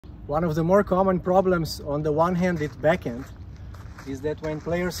One of the more common problems on the one-handed backhand is that when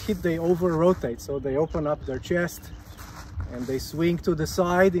players hit, they over-rotate. So they open up their chest and they swing to the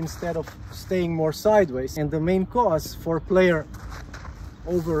side instead of staying more sideways. And the main cause for player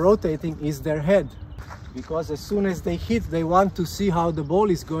over-rotating is their head. Because as soon as they hit, they want to see how the ball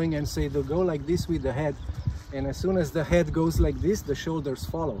is going and say they go like this with the head. And as soon as the head goes like this, the shoulders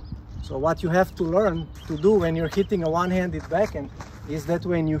follow. So what you have to learn to do when you're hitting a one-handed backhand is that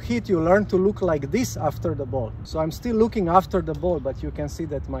when you hit, you learn to look like this after the ball. So I'm still looking after the ball, but you can see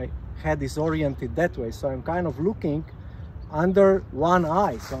that my head is oriented that way. So I'm kind of looking under one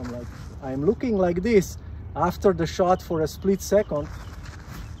eye. So I'm looking like this after the shot for a split second.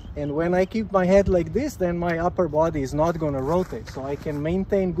 And when I keep my head like this, then my upper body is not going to rotate. So I can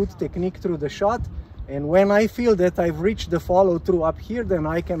maintain good technique through the shot. And when I feel that I've reached the follow through up here, then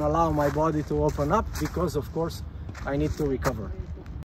I can allow my body to open up because, of course, I need to recover.